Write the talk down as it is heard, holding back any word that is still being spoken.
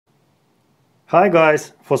Hi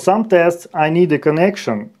guys, for some tests I need a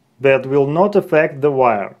connection that will not affect the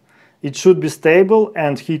wire. It should be stable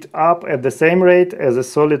and heat up at the same rate as a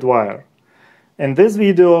solid wire. In this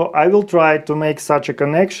video I will try to make such a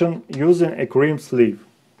connection using a crimped sleeve.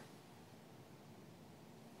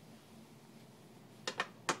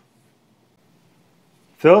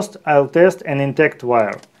 First I'll test an intact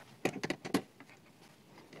wire.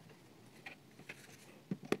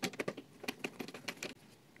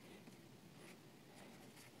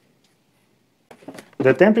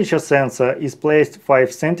 The temperature sensor is placed 5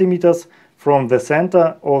 cm from the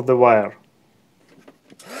center of the wire.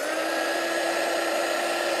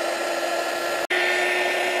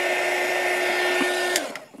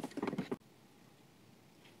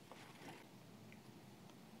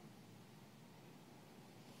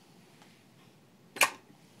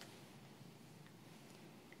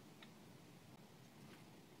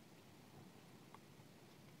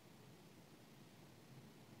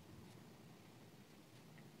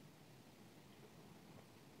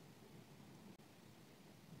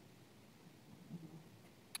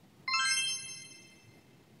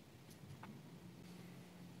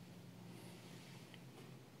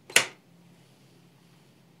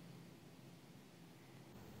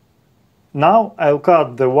 Now I'll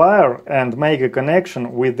cut the wire and make a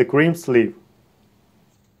connection with the crimped sleeve.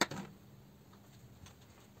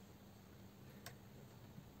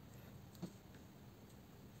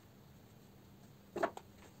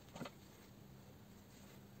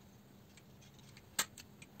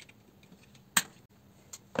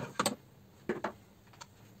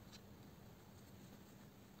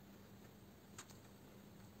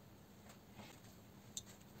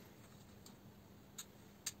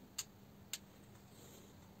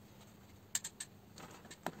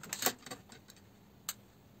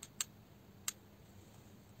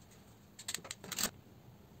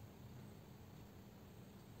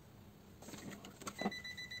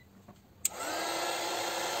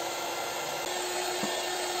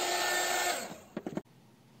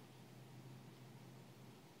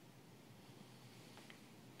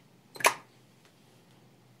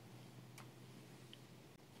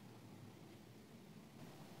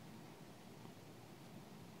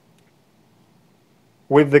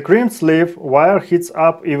 With the crimped sleeve, wire heats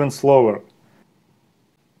up even slower.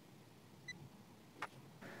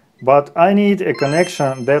 But I need a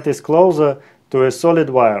connection that is closer to a solid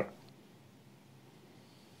wire.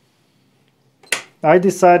 I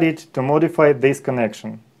decided to modify this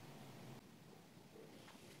connection.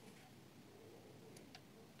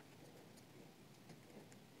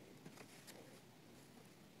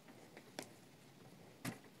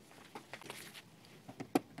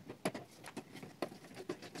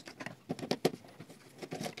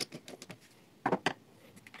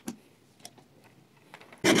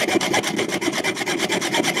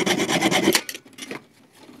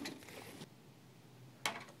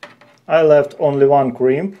 I left only one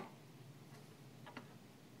crimp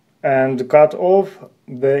and cut off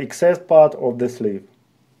the excess part of the sleeve.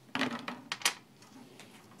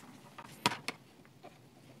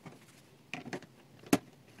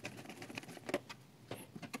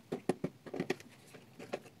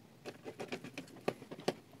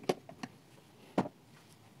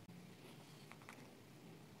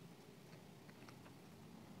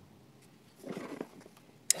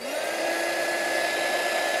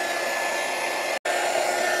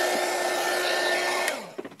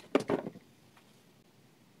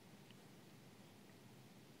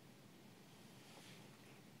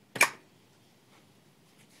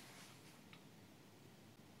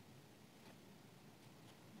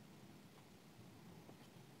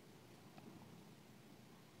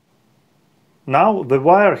 Now the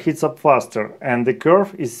wire heats up faster and the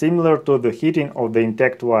curve is similar to the heating of the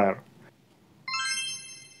intact wire.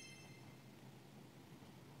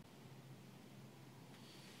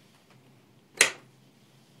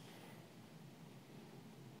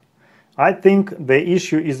 I think the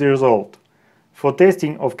issue is resolved. For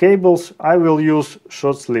testing of cables I will use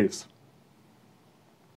short sleeves.